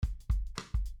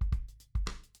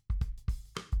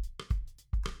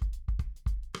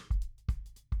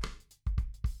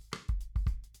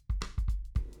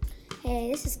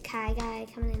Hey, this is Kai Guy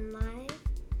coming in live.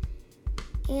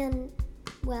 And,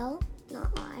 well,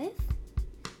 not live.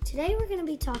 Today we're going to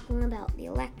be talking about the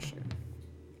election.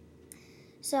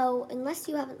 So, unless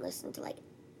you haven't listened to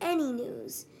any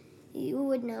news, you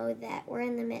would know that we're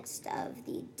in the midst of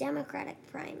the Democratic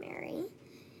primary.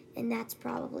 And that's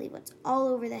probably what's all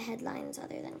over the headlines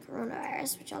other than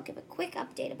coronavirus, which I'll give a quick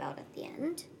update about at the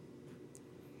end.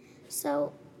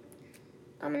 So,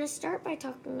 I'm going to start by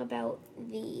talking about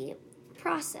the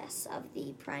process of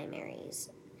the primaries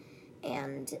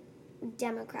and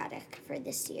Democratic for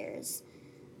this year's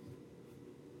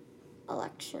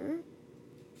election.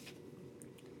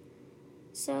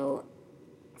 So,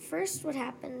 first what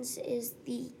happens is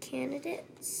the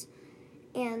candidates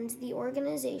and the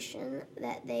organization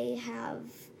that they have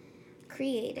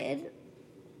created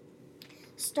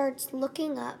starts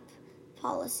looking up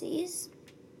policies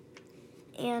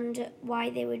and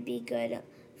why they would be good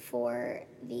for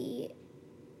the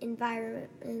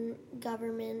environment,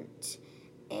 government,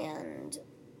 and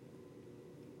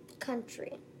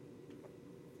country.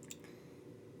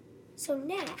 So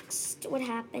next, what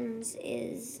happens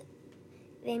is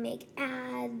they make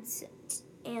ads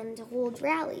and hold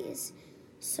rallies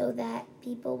so that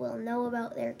people will know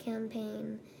about their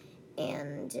campaign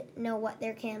and know what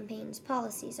their campaign's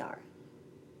policies are.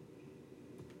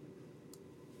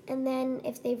 And then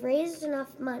if they've raised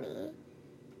enough money,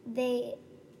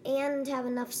 and have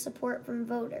enough support from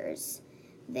voters,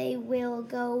 they will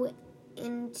go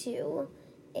into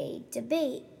a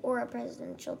debate or a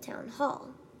presidential town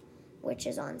hall, which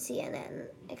is on CNN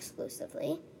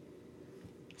exclusively.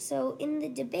 So in the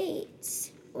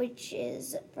debates, which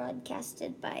is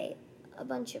broadcasted by a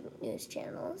bunch of news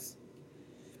channels,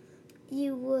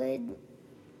 you will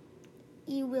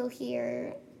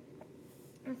hear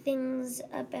things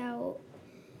about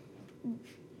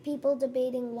people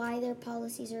debating why their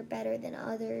policies are better than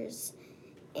others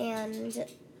and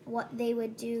what they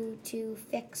would do to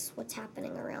fix what's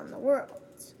happening around the world.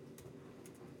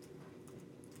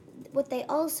 What they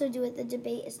also do at the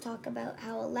debate is talk about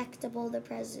how electable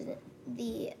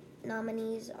the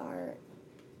nominees are,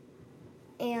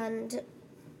 and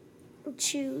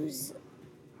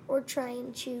try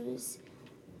and choose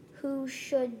who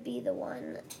should be the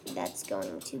one that's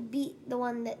going to beat the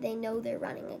one that they know they're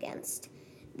running against.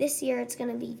 This year it's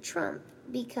going to be Trump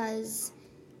because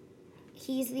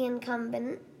he's the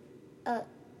incumbent,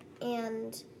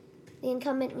 and the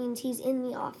incumbent means he's in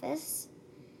the office,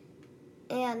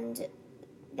 and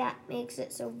that makes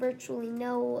it so virtually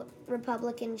no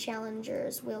Republican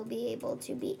challengers will be able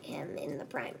to beat him in the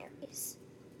primaries.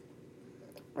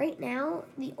 Right now,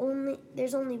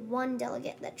 there's only one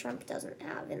delegate that Trump doesn't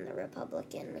have in the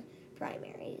Republican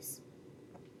primaries.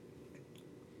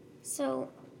 So,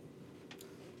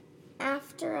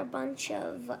 after a bunch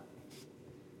of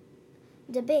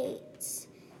debates,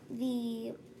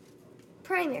 the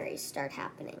primaries start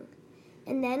happening.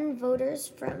 And then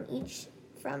voters from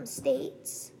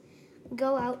states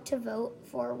go out to vote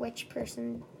for which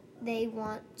person they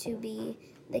want to be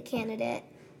the candidate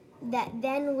that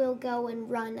then will go and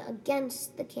run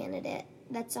against the candidate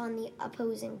that's on the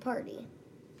opposing party.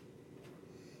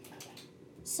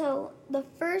 So the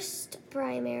first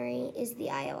primary is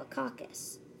the Iowa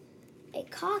caucus. A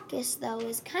caucus, though,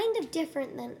 is kind of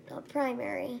different than a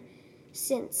primary,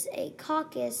 since a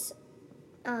caucus,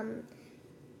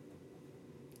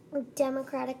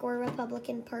 Democratic or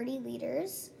Republican Party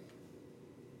leaders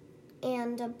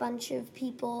and a bunch of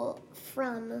people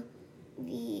from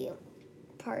the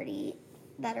party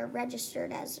that are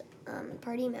registered as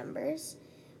party members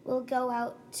will go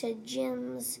out to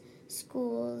gyms,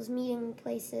 schools, meeting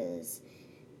places,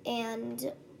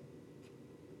 and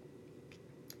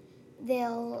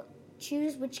they'll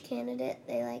choose which candidate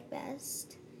they like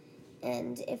best.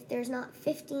 And if there's not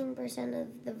 15%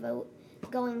 of the vote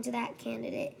going to that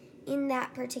candidate in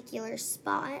that particular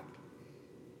spot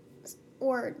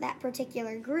or that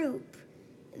particular group,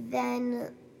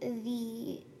 then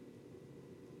the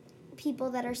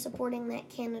people that are supporting that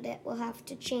candidate will have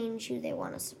to change who they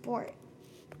want to support.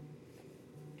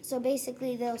 So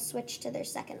basically, they'll switch to their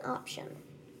second option.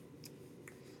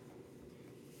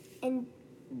 And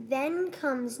then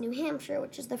comes New Hampshire,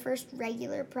 which is the first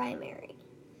regular primary.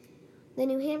 The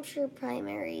New Hampshire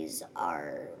primaries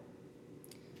are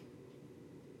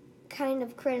kind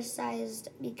of criticized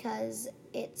because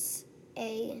it's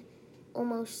the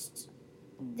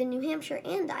New Hampshire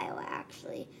and Iowa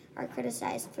actually are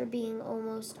criticized for being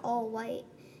almost all white.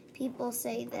 People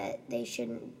say that they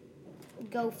shouldn't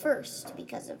go first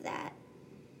because of that.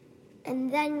 And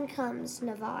then comes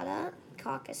Nevada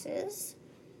caucuses,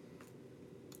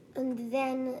 and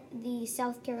then the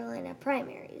South Carolina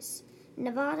primaries.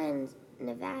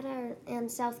 Nevada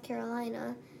and South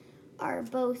Carolina are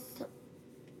both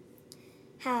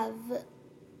have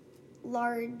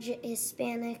large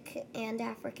Hispanic and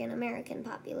African American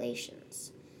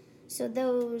populations. So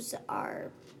those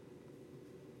are,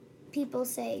 people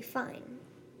say, fine.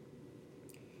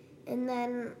 And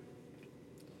then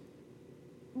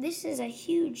this is a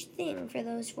huge thing for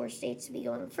those 4 states to be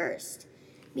going first,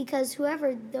 because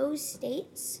whoever those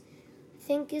states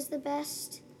think is the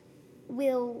best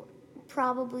will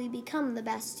probably become the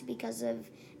best, because of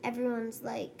everyone's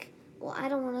like, well, I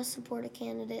don't want to support a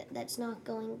candidate that's not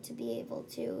going to be able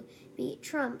to beat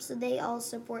Trump, so they all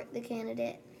support the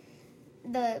candidate,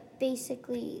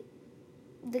 basically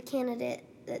the candidate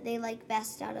that they like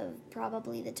best out of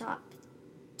probably the top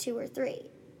 2 or 3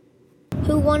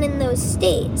 who won in those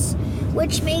states,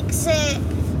 which makes it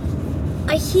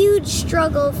a huge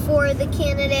struggle for the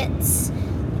candidates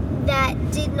that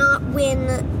did not win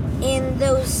in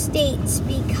those states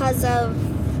because of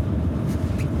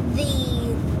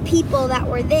the people that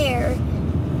were there.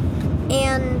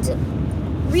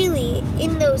 And really,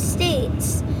 in those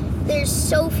states, there's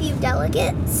so few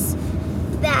delegates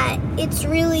that it's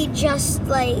really just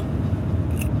like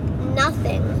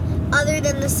nothing other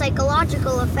than the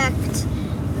psychological effect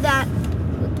that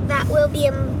will be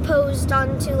imposed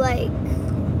onto like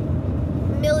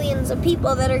millions of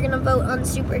people that are going to vote on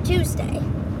Super Tuesday.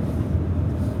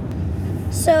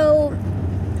 So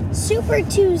Super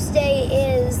Tuesday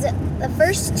is the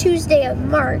first Tuesday of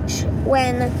March,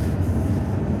 when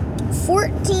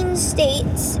 14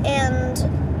 states and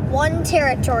 1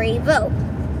 territory vote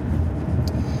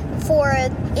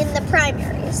in the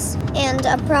primaries, and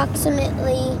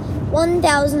approximately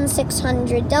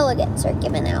 1,600 delegates are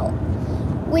given out,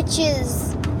 which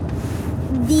is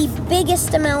the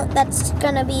biggest amount that's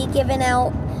going to be given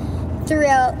out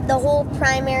throughout the whole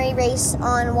primary race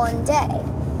on one day,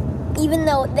 even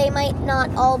though they might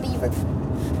not all be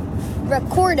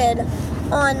recorded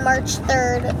on March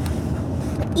 3rd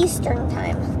Eastern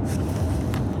Time.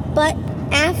 But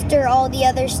after all the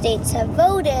other states have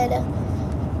voted,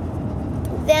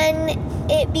 then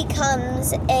it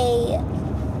becomes a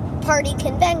party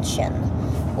convention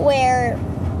where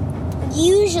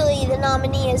usually the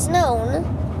nominee is known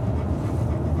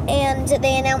and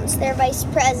they announce their vice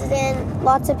president.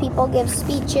 Lots of people give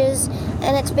speeches,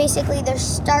 and it's basically the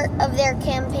start of their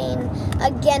campaign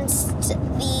against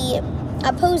the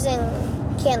opposing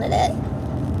candidate.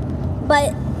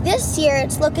 But this year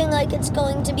it's looking like it's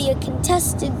going to be a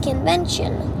contested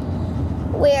convention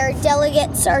where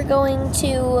delegates are going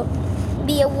to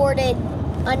be awarded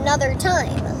another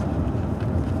time.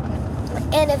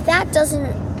 And if that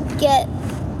doesn't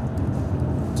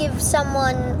give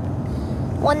someone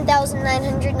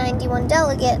 1,991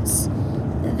 delegates,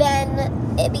 then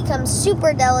it becomes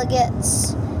super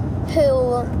delegates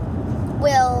who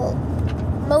will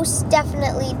most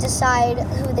definitely decide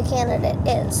who the candidate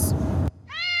is.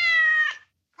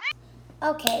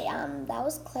 Okay, that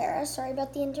was Clara. Sorry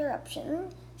about the interruption.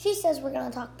 She says we're going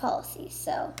to talk policies,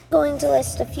 so I'm going to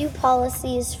list a few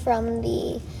policies from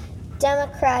the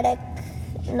Democratic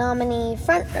nominee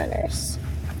frontrunners.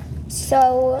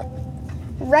 So,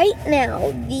 right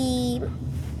now, the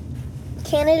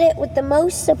candidate with the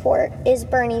most support is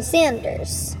Bernie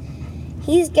Sanders.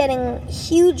 He's getting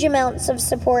huge amounts of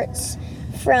supports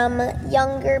from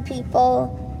younger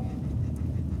people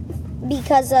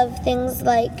because of things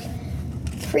like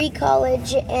free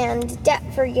college and debt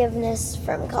forgiveness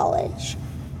from college.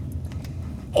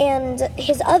 And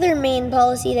his other main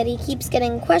policy that he keeps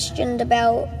getting questioned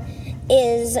about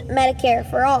is Medicare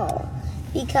for All,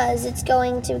 because it's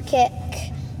going to kick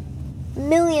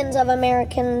millions of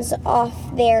Americans off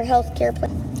their health care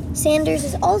plan. Sanders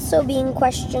is also being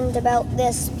questioned about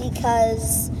this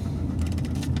because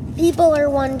people are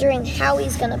wondering how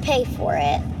he's going to pay for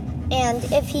it and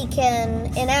if he can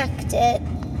enact it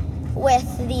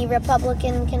with the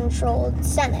Republican-controlled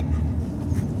Senate.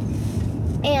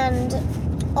 And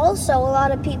also, a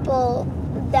lot of people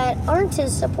that aren't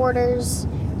his supporters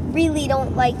really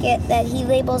don't like it that he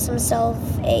labels himself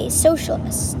a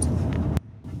socialist.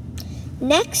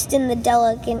 Next in the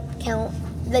delegate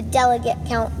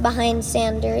count behind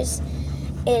Sanders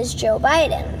is Joe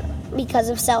Biden, because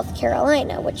of South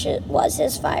Carolina, which was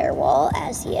his firewall,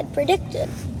 as he had predicted.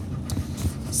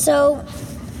 So,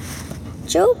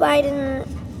 Joe Biden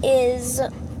is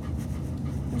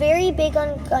very big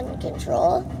on gun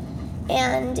control,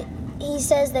 and he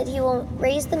says that he will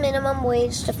raise the minimum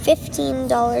wage to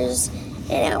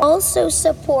 $15 an hour. Also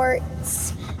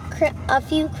supports a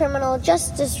few criminal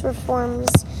justice reforms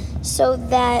so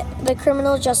that the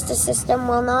criminal justice system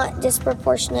will not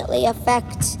disproportionately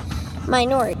affect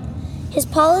minorities. His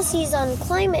policies on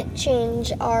climate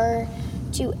change are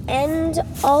to end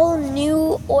all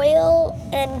new oil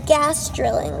and gas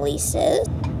drilling leases.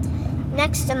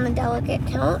 Next on the delegate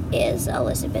count is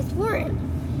Elizabeth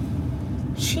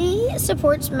Warren. She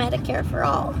supports Medicare for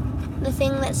all. The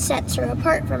thing that sets her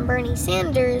apart from Bernie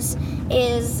Sanders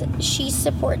is she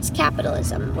supports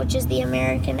capitalism, which is the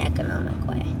American economic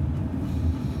way.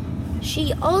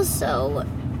 She also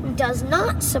does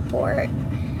not support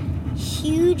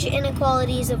huge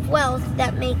inequalities of wealth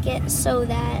that make it so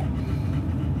that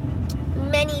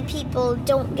many people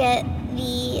don't get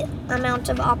the amount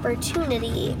of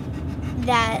opportunity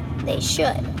that they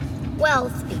should.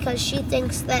 Wealth, because she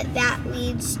thinks that that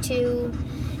leads to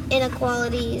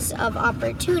inequalities of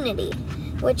opportunity,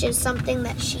 which is something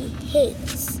that she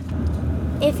hates.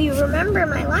 If you remember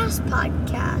my last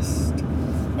podcast,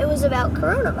 it was about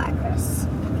coronavirus,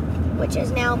 which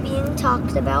is now being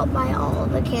talked about by all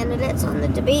of the candidates on the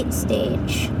debate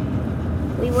stage.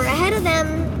 We were ahead of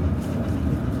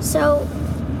them. So,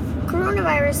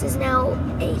 coronavirus is now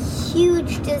a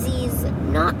huge disease,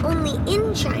 not only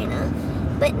in China,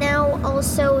 but now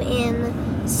also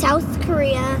in South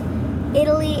Korea,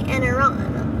 Italy, and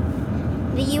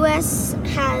Iran. The U.S.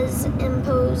 has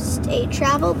imposed a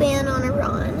travel ban on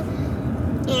Iran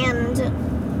and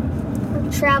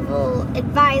travel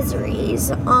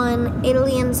advisories on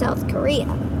Italy and South Korea.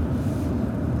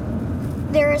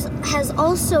 There has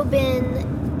also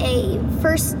been a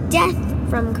first death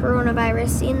from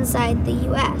coronavirus inside the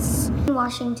U.S. in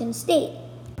Washington State.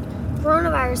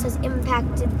 Coronavirus has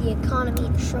impacted the economy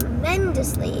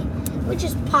tremendously, which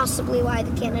is possibly why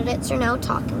the candidates are now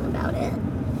talking about it.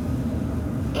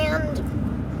 And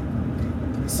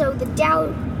so the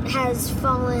Dow has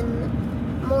fallen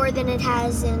more than it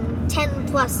has in 10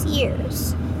 plus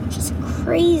years, which is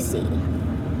crazy.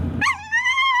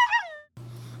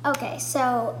 Okay,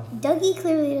 so Dougie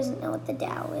clearly doesn't know what the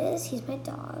Dow is. He's my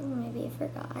dog. Maybe he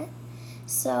forgot.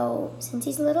 So since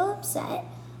he's a little upset,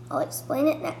 I'll explain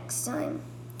it next time.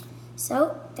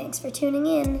 So thanks for tuning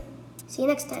in. See you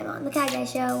next time on The Kai Guy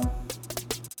Show.